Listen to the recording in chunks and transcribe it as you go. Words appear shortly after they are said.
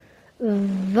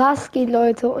Was geht,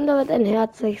 Leute? Und damit ein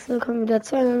herzliches Willkommen wieder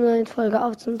zu einer neuen Folge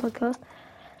auf zum Podcast.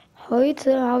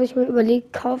 Heute habe ich mir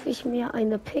überlegt, kaufe ich mir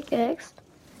eine Pickaxe.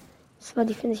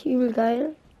 Die finde ich übel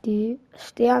geil. Die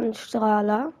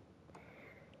Sternstrahler.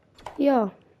 Ja,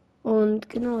 und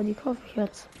genau, die kaufe ich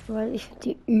jetzt, weil ich finde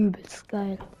die übelst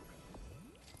geil.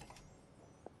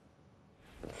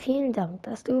 Vielen Dank,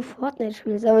 dass du Fortnite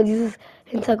spielst, aber dieses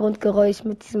Hintergrundgeräusch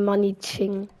mit diesem Money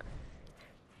Ching.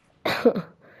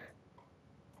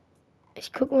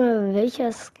 Ich guck mal,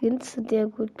 welcher Skin zu der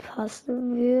gut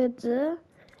passen würde.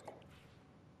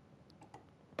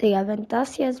 Digga, wenn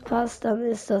das jetzt passt, dann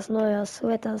ist das neuer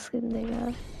Sweater-Skin, Digga.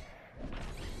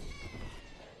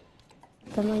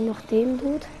 Dann mach ich noch den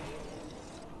Dude.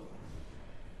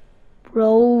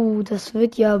 Bro, das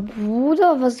wird ja...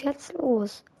 Bruder, was ist jetzt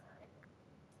los?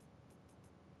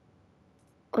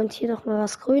 Und hier noch mal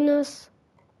was Grünes.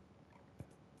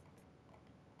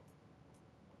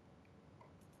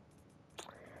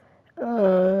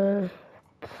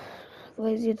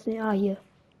 Weiß ich jetzt nicht. Ah, hier.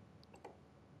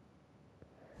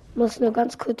 Muss nur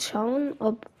ganz kurz schauen,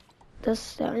 ob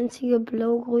das der einzige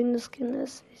blau-grüne Skin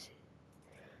ist.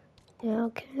 Ja,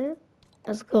 okay.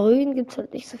 Also grün gibt es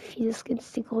halt nicht so viele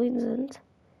Skins, die grün sind.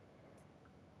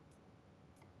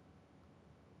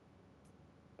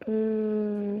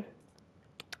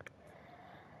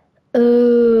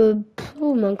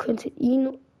 Man könnte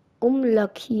ihn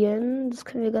umlackieren. Das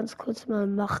können wir ganz kurz mal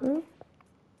machen.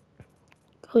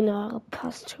 Grüne Haare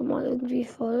passt schon mal irgendwie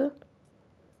voll.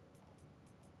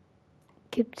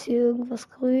 Gibt's hier irgendwas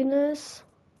Grünes?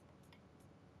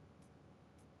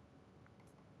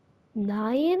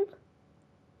 Nein?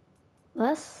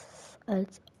 Was?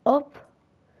 Als ob?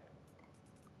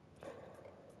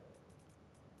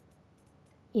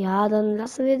 Ja, dann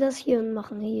lassen wir das hier und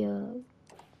machen hier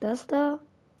das da.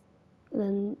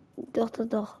 Und dann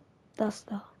doch, das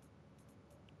da.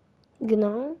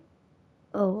 Genau.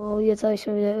 Oh, jetzt habe ich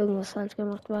schon wieder irgendwas falsch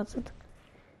gemacht. Wartet.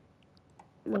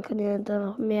 Man kann ja da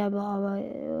noch mehr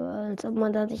bearbeiten, als ob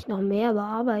man da nicht noch mehr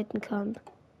bearbeiten kann.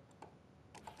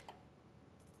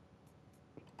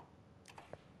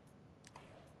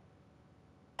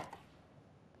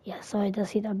 Ja, sorry,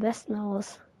 das sieht am besten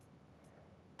aus.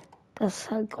 Das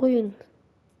ist halt grün.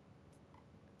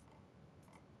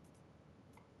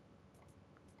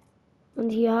 Und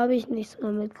hier habe ich nichts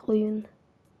mehr mit grün.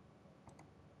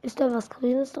 Ist da was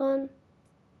Grünes dran?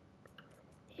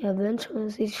 Ja, wenn schon,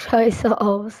 es sieht scheiße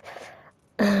aus.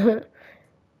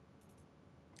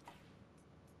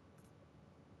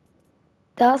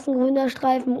 Da ist ein grüner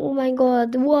Streifen, oh mein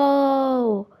Gott,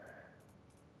 wow.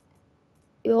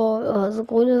 Ja, also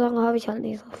grüne Sachen habe ich halt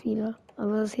nicht so viele.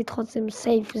 Aber es sieht trotzdem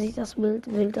safe, sieht das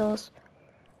wild aus.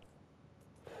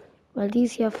 Weil die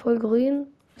ist ja voll grün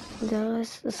und der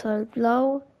Rest ist halt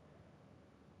blau.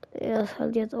 Er ist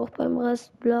halt jetzt auch beim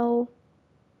Rest blau.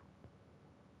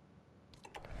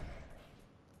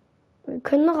 Wir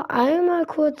können noch einmal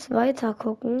kurz weiter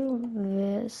gucken.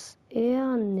 Wer ist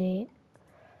er? Nee.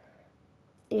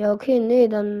 Ja, okay, nee,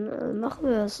 dann machen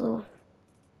wir es so.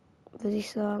 Würde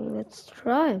ich sagen, let's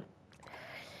try.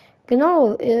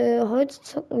 Genau, heute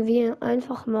zocken wir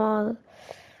einfach mal,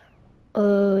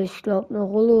 ich glaube, eine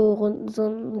Rollo-Runden, so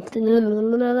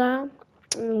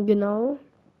genau.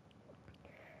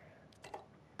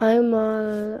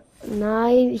 Einmal,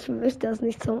 nein, ich möchte das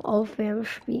nicht zum Aufwärmen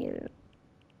spielen.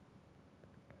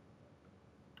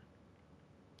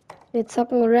 Wir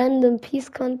zocken Random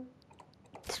Peace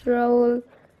Controll.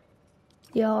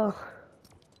 Ja,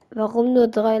 warum nur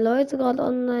 3 Leute gerade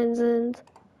online sind?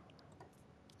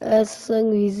 Es ist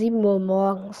irgendwie 7 Uhr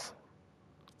morgens.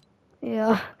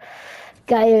 Ja,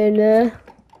 geil, ne?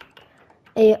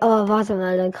 Ey, oh, warte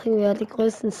mal, dann kriegen wir die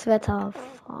größten Sweater.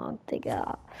 Fuck,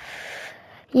 Digga.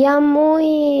 Ja,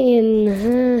 moin.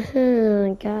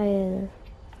 Geil.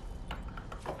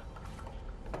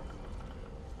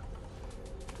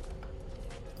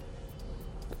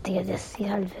 Digga, das sieht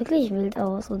halt wirklich wild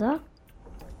aus, oder?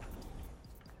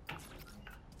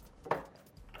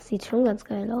 Sieht schon ganz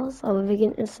geil aus, aber wir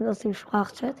gehen instant aus dem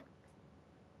Sprachchat.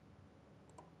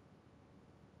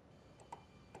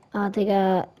 Ah,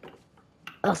 Digga.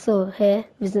 Ach so, hä?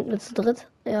 Wir sind nur zu dritt?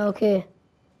 Ja, okay.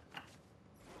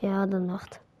 Ja, dann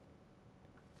macht.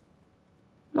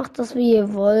 Macht das, wie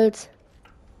ihr wollt.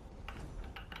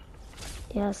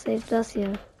 Ja, save das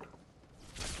hier.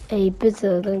 Ey,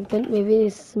 bitte, dann gönnt mir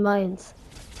wenigstens meins.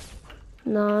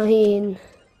 Nein.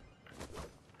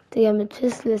 Digga, mit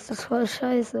Pistol ist das voll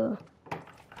scheiße.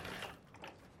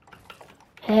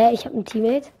 Hä, ich hab einen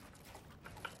Teammate?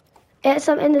 Er ist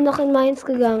am Ende noch in Mainz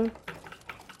gegangen.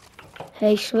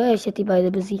 Hey, ich schwöre, ich hätte die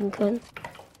beide besiegen können.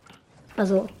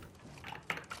 Also.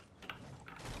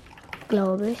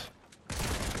 glaube ich.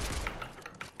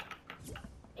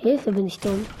 Hilfe, bin ich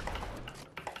dumm.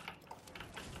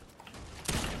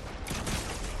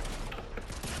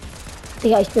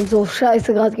 Digga, ich bin so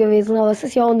scheiße gerade gewesen, aber es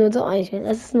ist ja auch nur zum Einspielen.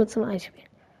 Es ist nur zum Einspielen.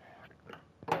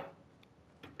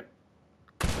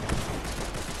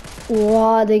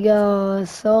 Boah, Digga,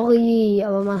 sorry,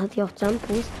 aber man hat ja auch Jump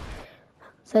Boost.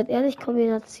 Seid ehrlich,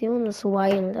 Kombination ist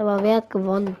wild, aber wer hat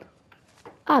gewonnen?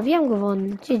 Ah, wir haben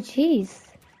gewonnen. GG's.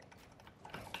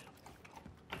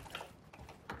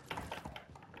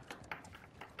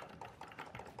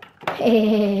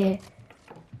 Hehehe.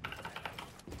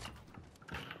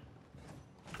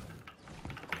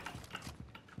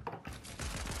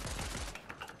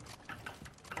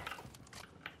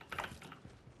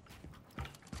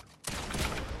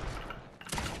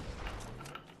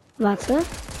 Warte.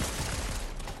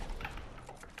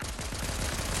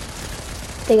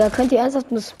 Digga, könnt ihr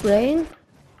ernsthaft nur sprayen?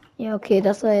 Ja, okay,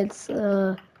 das war jetzt,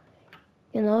 genau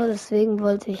deswegen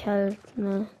wollte ich halt,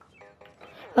 ne.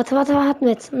 Warte, hat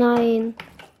mit. Nein.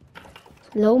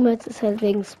 Low Mats ist halt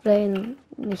wegen Sprayen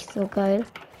nicht so geil.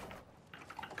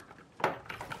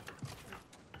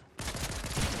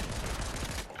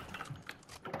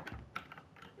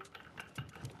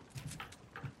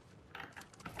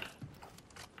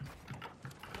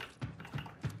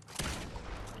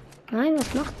 Nein,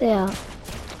 was macht der?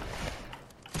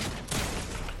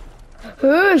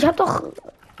 Ich hab doch.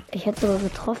 Ich hätte sogar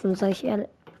getroffen, sag ich ehrlich.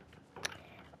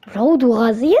 Bro, du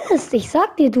rasierst. Ich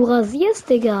sag dir, du rasierst,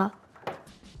 Digga.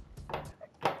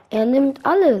 Er nimmt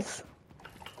alles.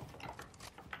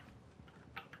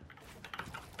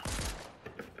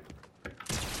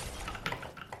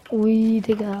 Ui,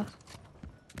 Digga.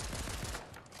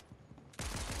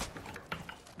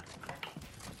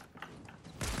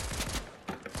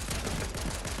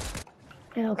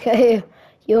 Ja, okay.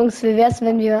 Jungs, wie wär's,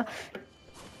 wenn wir.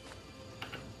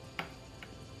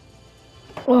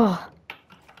 Oh.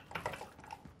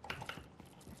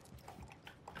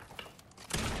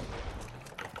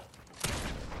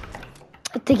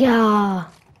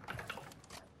 Digga.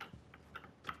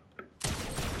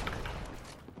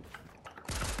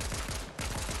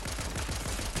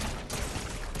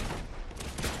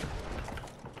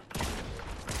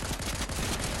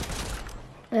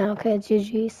 Ja, okay,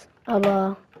 GG's.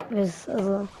 Aber,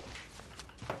 also.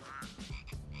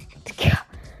 Digga.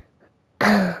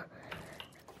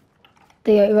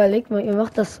 Digga, überlegt mal, ihr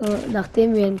macht das so,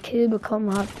 nachdem ihr einen Kill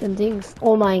bekommen habt, in Dings.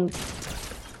 Oh mein.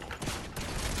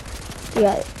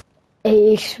 Digga,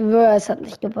 ey, ich schwöre, es hat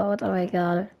nicht gebaut, aber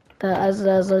egal. Da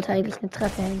sollte eigentlich eine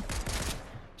Treppe hängen.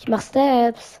 Ich mach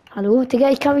Steps. Hallo? Digga,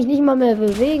 ich kann mich nicht mal mehr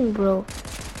bewegen, Bro.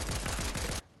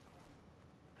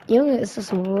 Junge, ist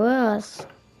das worse.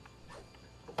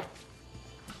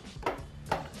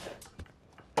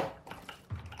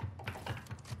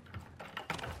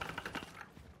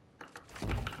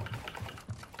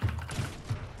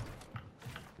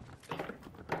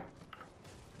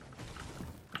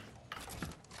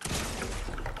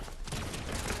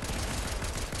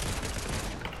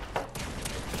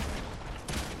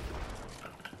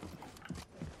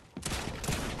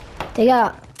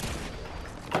 Digga.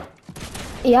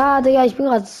 Ja, Digga, ich bin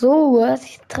gerade so worse.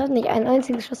 Ich treffe nicht ein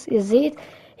einziges Schuss. Ihr seht,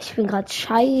 ich bin gerade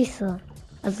scheiße.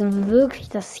 Also wirklich,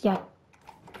 das ist ja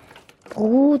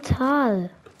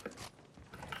brutal.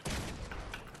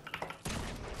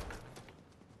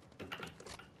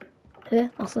 Hä?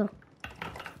 Ach so.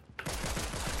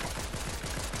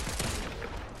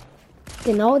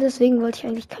 Genau deswegen wollte ich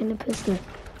eigentlich keine Pistole.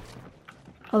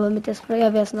 Aber mit der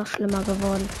Sprayer wäre es noch schlimmer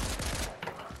geworden.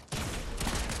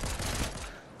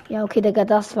 Ja, okay, Digga,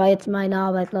 das war jetzt meine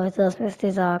Arbeit, Leute. Das müsst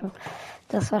ihr sagen.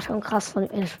 Das war schon krass von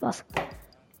mir. Spaß.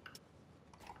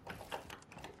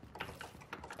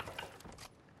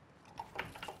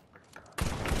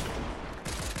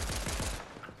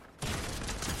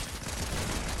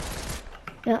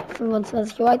 Ja,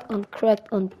 25 White und cracked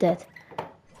und dead.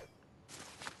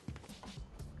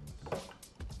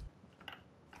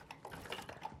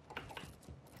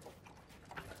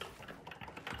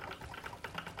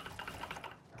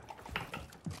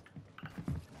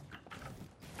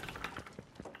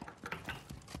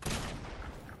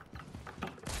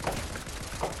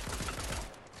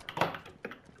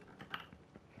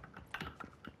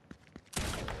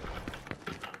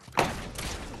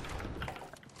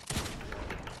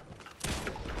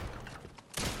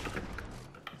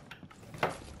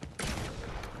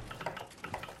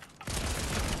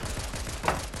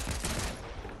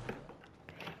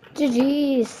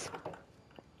 GG's.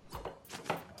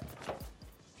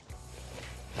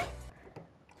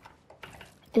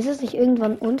 Ist es nicht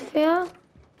irgendwann unfair?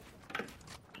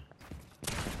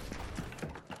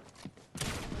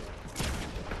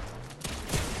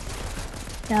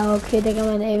 Ja, okay, Digga,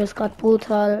 mein Aim ist gerade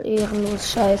brutal,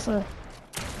 ehrenlos, scheiße.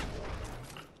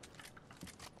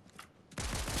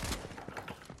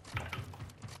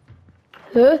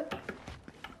 Hä?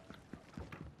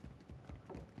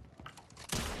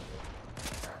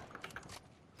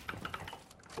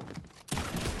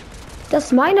 Das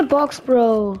ist meine Box,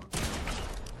 Bro.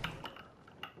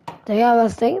 Digga,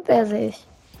 was denkt er sich?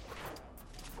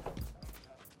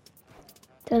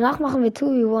 Danach machen wir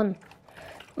 2v1.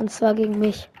 Und zwar gegen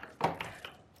mich.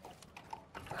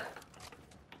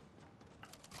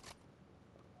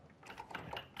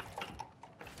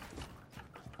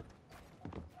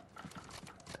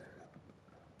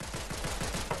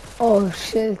 Oh,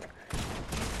 shit.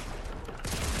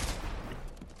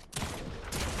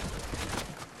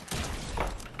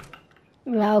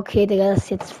 Ja, okay, Digga, das ist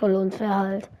jetzt voll unfair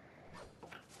halt.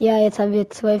 Ja, jetzt haben wir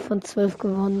 12 von 12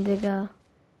 gewonnen, Digga.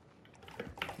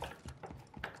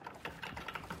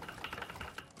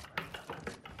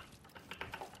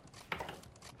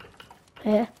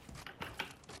 Hä?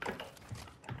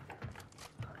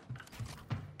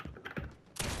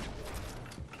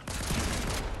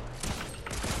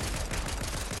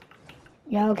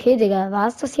 Ja, okay, Digga. War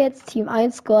es das jetzt? Team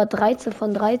 1 Score 13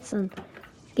 von 13.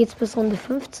 Geht's bis Runde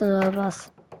 15 oder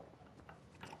was?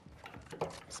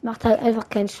 Es macht halt einfach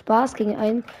keinen Spaß, gegen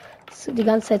einen die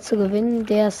ganze Zeit zu gewinnen,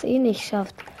 der es eh nicht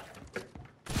schafft.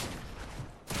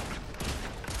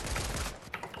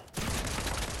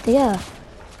 Digga.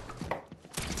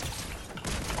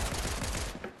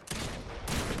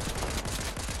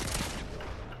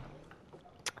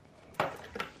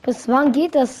 Bis wann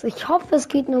geht das? Ich hoffe, es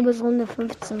geht nur bis Runde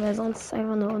 15, weil sonst ist es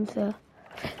einfach nur unfair.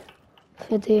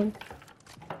 Für den.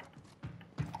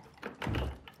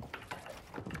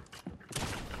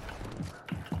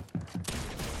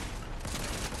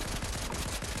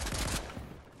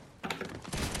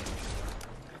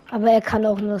 Aber er kann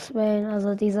auch nur sprayen,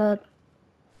 also dieser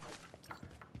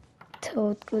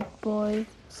Toad Good Boy.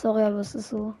 Sorry, aber es ist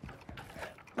so.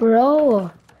 Bro,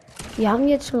 wir haben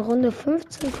jetzt schon Runde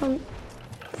 15 von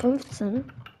 15.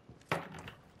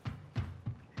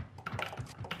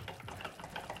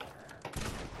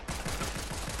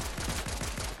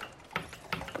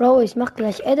 Bro, ich mach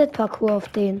gleich Edit Parcours auf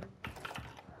den.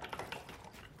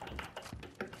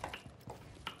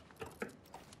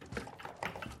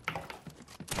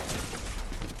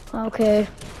 Okay.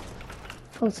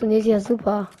 Funktioniert ja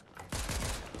super.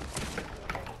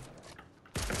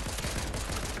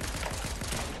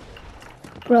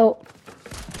 Bro.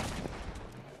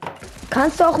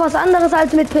 Kannst du auch was anderes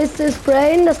als mit Pistol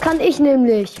sprayen? Das kann ich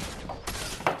nämlich.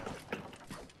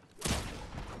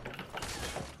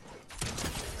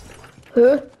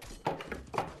 Hä?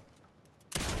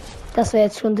 Das wäre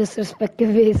jetzt schon Disrespect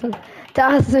gewesen.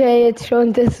 Das wäre jetzt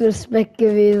schon Disrespect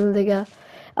gewesen, Digga.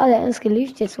 Ah, der ist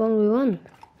geliebt jetzt 1v1.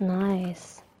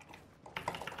 Nice.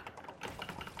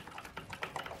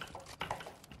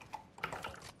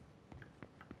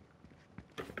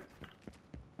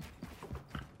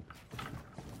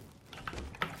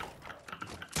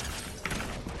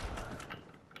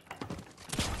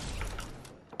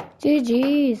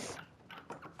 GG's.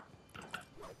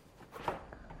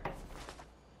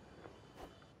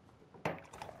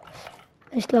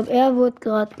 Ich glaube, er wurde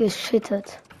gerade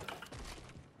geschittet.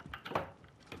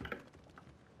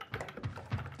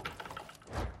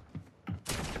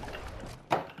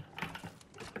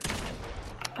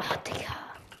 Ach, Digga.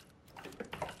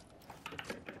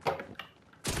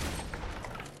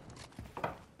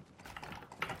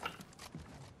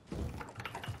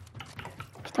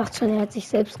 Ich dachte schon, er hat sich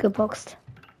selbst geboxt.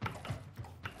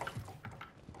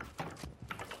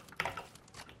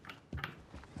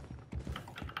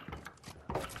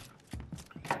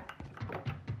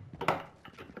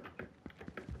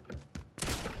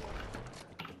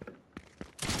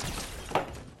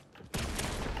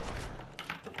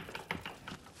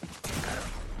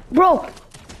 Bro!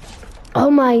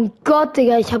 Oh mein Gott,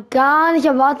 Digga, ich habe gar nicht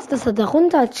erwartet, dass er da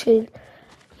runter chillt.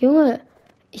 Junge,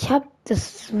 ich habe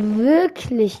das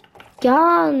wirklich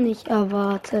gar nicht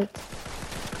erwartet.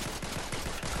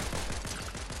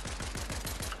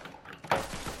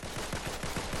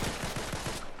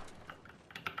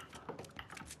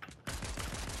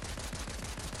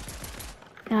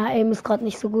 Ja, Aim ist gerade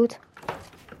nicht so gut.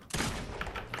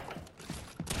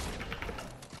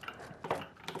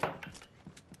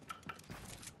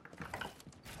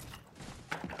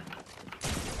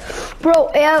 Bro,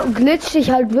 er glitscht sich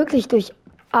halt wirklich durch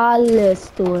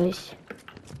alles durch.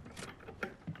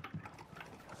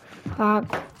 Fuck.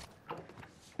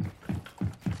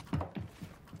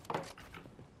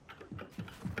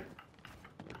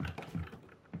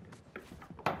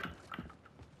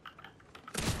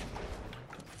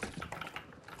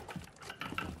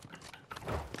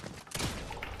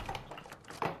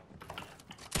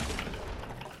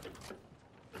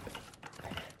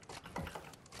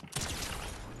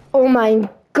 Oh mein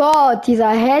Gott, dieser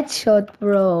Headshot,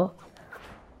 Bro.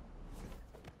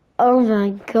 Oh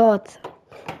mein Gott.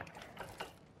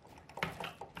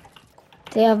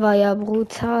 Der war ja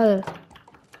brutal.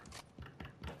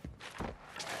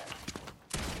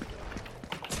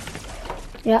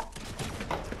 Ja.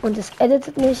 Und es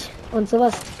editet nicht. Und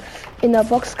sowas in der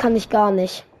Box kann ich gar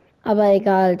nicht. Aber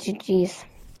egal, GG's.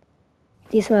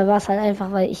 Diesmal war es halt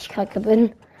einfach, weil ich kacke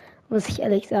bin. Muss ich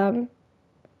ehrlich sagen.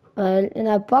 Weil in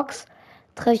der Box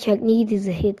treffe ich halt nie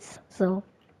diese Hits. So.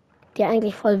 Die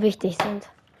eigentlich voll wichtig sind.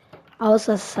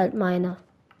 Außer es ist halt meine.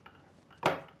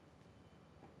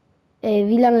 Ey,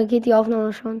 wie lange geht die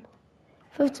Aufnahme schon?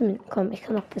 15 Minuten. Komm, ich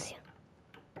kann noch ein bisschen.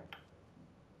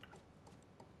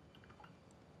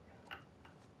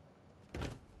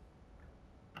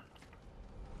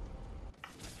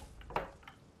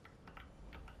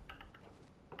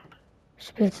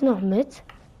 Spielst du noch mit?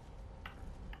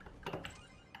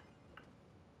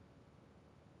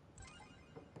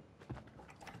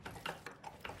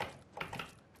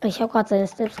 Ich habe gerade seine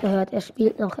Steps gehört. Er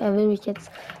spielt noch. Er will mich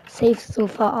jetzt safe so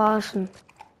verarschen.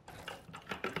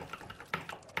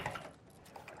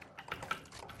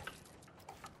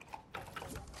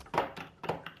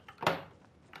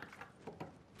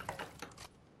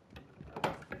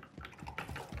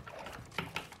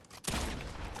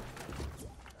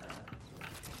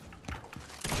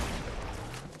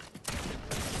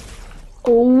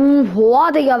 Oh,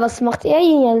 boah, Digga, was macht er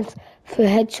jetzt für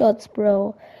Headshots,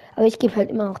 Bro? Aber ich gebe halt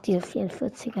immer noch diese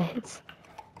 44er Hits.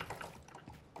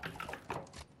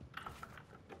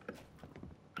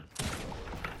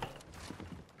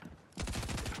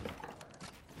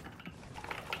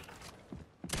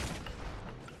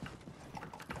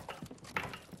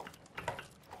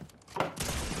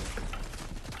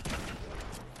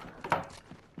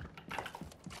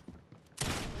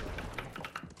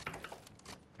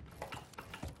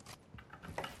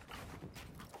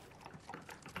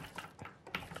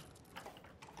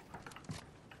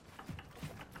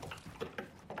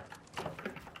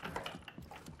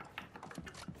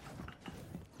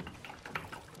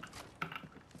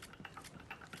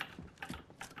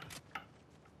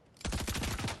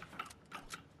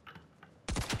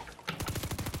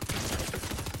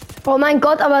 Oh mein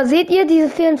Gott, aber seht ihr, diese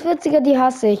 44er, die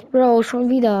hasse ich, Bro, schon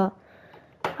wieder.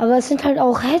 Aber es sind halt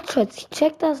auch Headshots, ich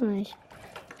check das nicht.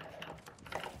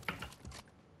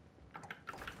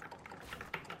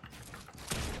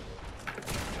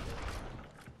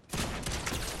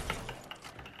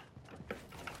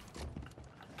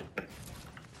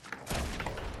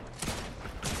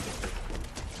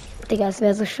 Digga, es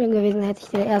wäre so schön gewesen, hätte ich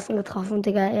den ersten getroffen.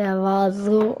 Digga, er war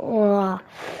so... Oh.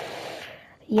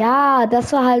 Ja,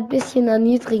 das war halt ein bisschen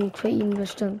erniedrigend für ihn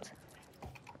bestimmt.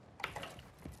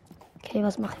 Okay,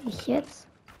 was mache ich jetzt?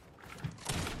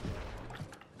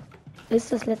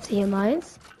 Ist das letzte hier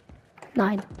meins?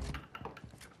 Nein.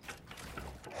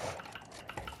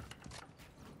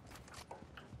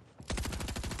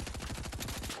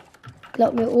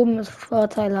 Glaub mir, oben ist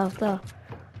vorteilhafter.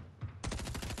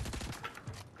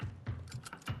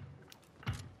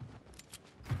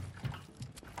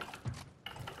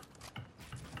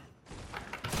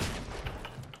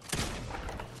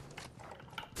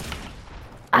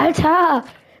 Alter!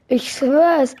 Ich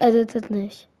schwöre, es editet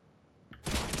nicht.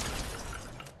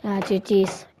 Ja,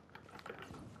 GG's.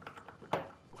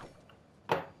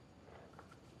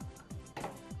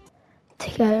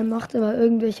 Digga, er macht immer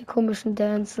irgendwelche komischen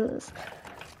Dances.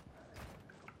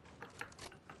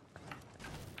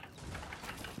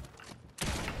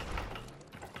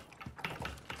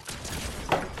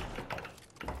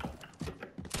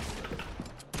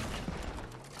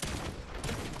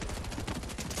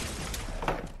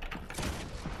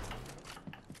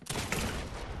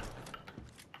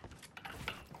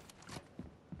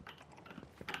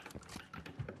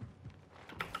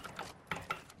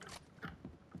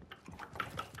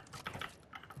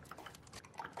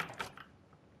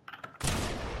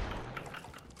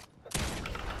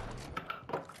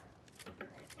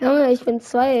 Junge, ich bin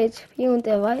 2 HP und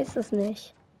er weiß es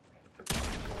nicht.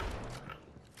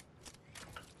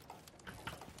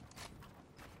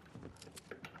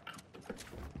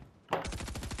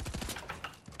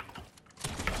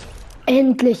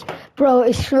 Endlich. Bro,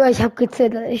 ich schwöre, ich habe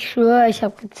gezittert. Ich schwöre, ich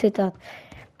habe gezittert.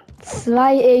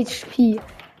 2 HP.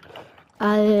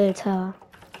 Alter.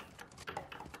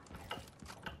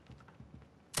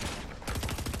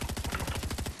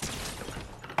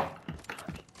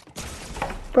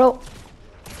 Bro.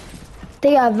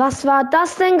 Digga, was war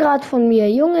das denn gerade von mir?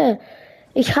 Junge,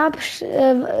 ich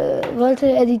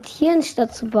wollte editieren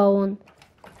statt zu bauen.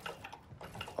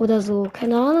 Oder so.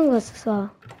 Keine Ahnung, was es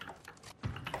war.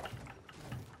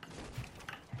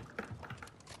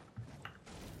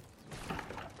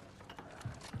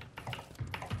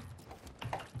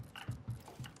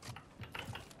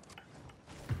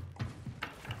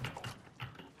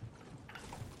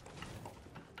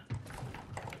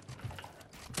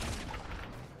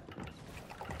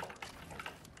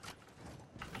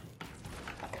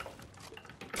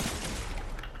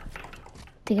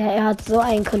 Digga, er hat so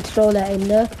einen Controller-Aim,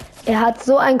 ne? Er hat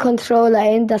so einen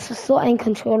Controller-Aim. Das ist so ein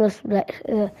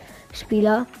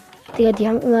Controller-Spieler. Digga, die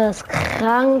haben immer das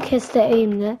krankeste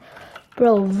Aim, ne?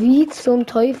 Bro, wie zum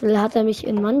Teufel hat er mich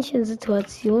in manchen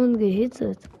Situationen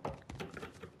gehittet?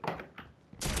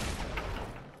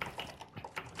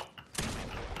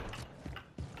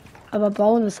 Aber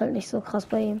bauen ist halt nicht so krass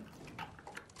bei ihm.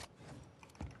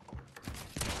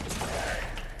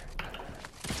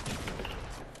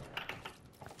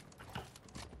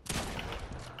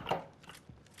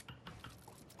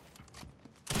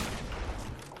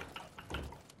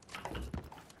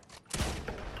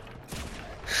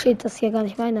 Shit, das ist hier gar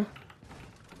nicht meine.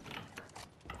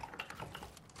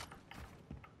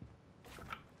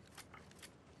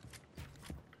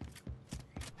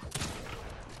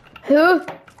 Hä?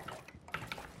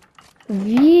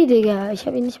 Wie, Digga? Ich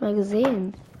habe ihn nicht mal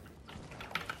gesehen.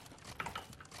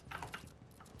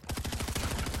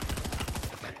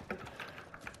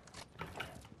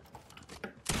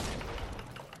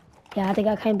 Ja,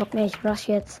 Digga, kein Bock mehr. Ich rush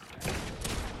jetzt.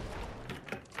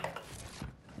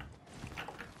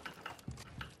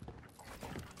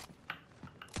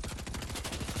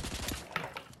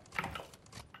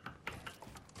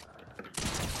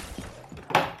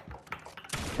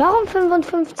 Warum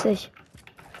 55?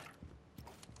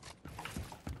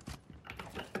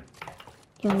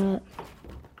 Junge.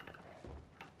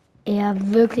 Er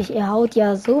haut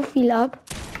ja so viel ab.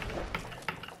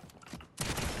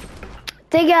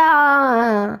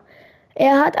 Digga!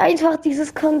 Er hat einfach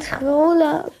dieses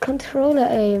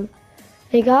Controller-Aim.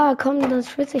 Egal, komm,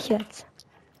 das schwitze ich jetzt.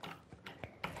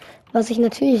 Was ich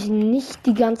natürlich nicht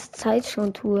die ganze Zeit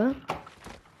schon tue.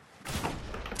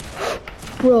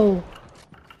 Bro.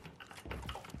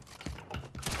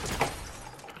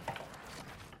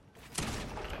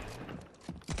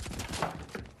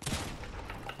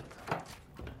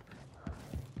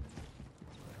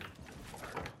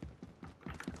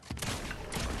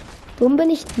 Dumm bin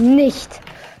ich nicht.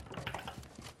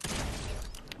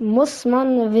 Muss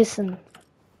man wissen.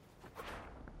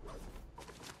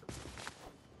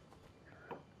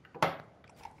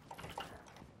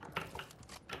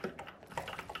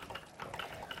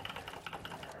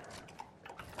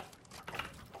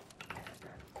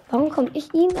 Warum komme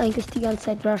ich ihn eigentlich die ganze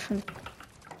Zeit rushen?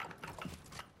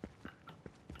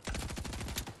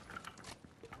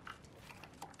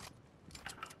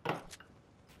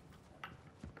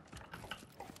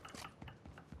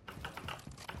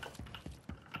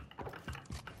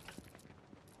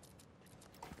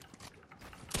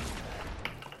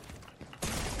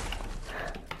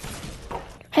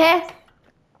 Hä?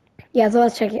 Ja,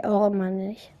 sowas check ich auch immer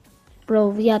nicht.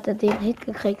 Bro, wie hat er den Hit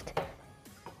gekriegt?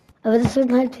 Aber das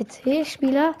würden halt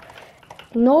PC-Spieler.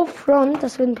 No front,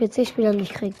 das würden PC-Spieler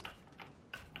nicht kriegen.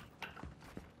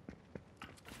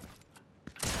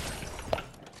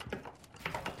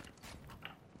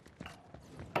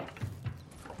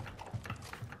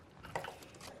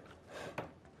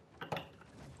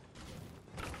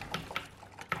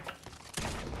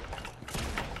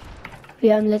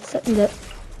 Wir haben in der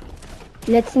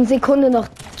letzten Sekunde noch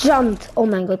jumped. Oh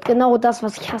mein Gott, genau das,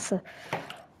 was ich hasse.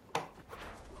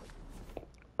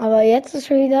 Aber jetzt ist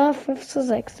schon wieder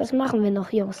 5:6. Das machen wir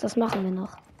noch, Jungs. Das machen wir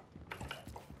noch.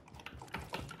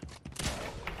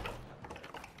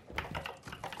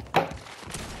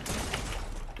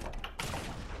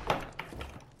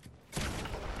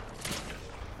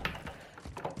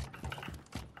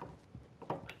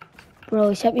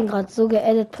 Bro, ich habe ihn gerade so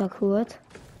geedit parkourt.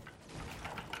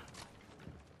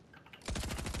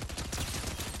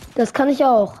 Das kann ich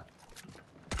auch.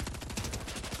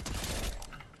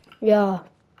 Ja.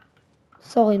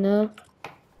 Sorry, ne?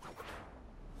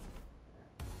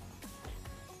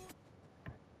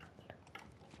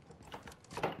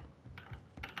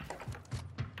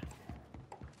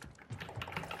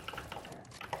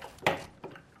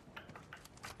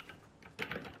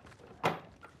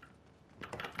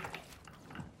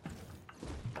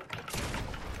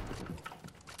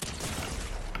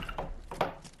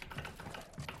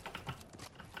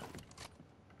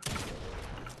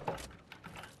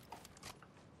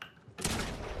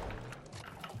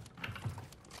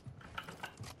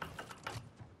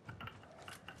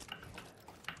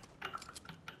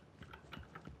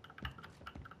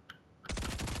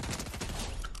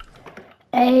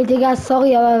 Ey, Digga,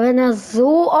 sorry, aber wenn er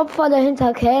so Opfer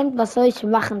dahinter campt, was soll ich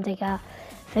machen, Digga?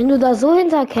 Wenn du da so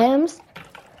hintercampst.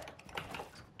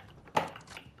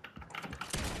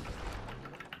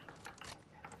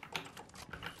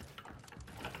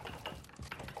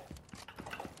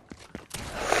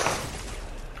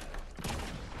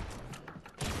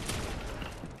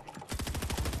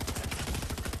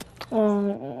 Oh,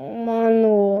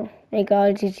 Mano.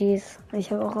 Egal, GG's.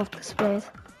 Ich habe auch oft gesplayt.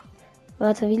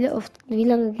 Warte, wie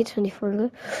lange geht schon die Folge?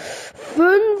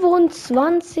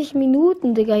 25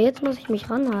 Minuten, Digga. Jetzt muss ich mich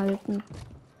ranhalten.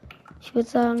 Ich würde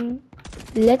sagen,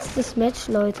 letztes Match,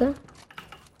 Leute.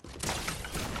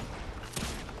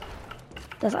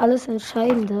 Das alles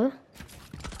Entscheidende.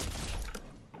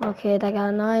 Okay,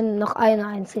 Digga, nein, noch ein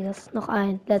einziges. Noch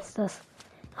ein, letztes.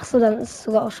 Achso, dann ist es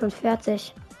sogar auch schon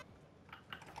fertig.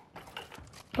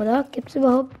 Oder? Gibt's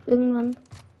überhaupt irgendwann?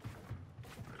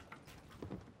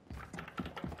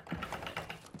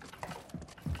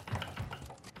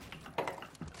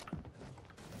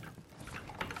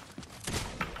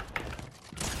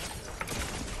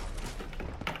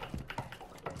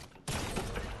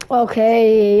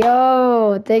 Okay,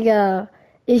 yo, Digga.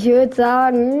 Ich würde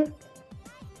sagen,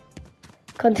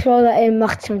 Controller Aim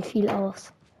macht schon viel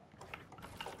aus.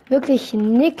 Wirklich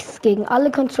nix gegen alle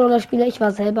Controller-Spieler. Ich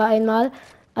war selber einmal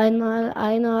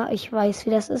einer. Ich weiß,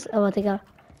 wie das ist, aber Digga.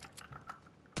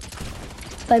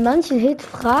 Bei manchen Hits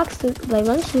fragst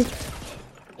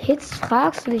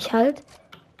du dich halt,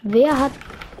 wer hat.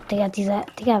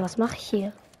 Digga, was mache ich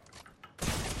hier?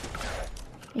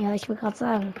 Ja, ich will gerade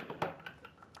sagen.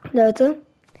 Leute,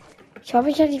 ich hoffe,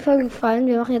 euch hat die Folge gefallen.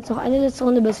 Wir machen jetzt noch eine letzte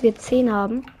Runde, bis wir 10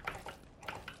 haben.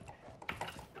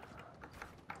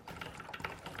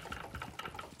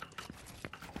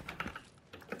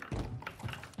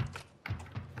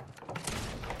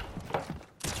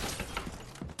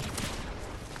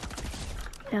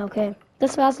 Ja, okay.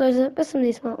 Das war's, Leute. Bis zum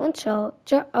nächsten Mal und ciao.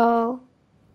 Ciao.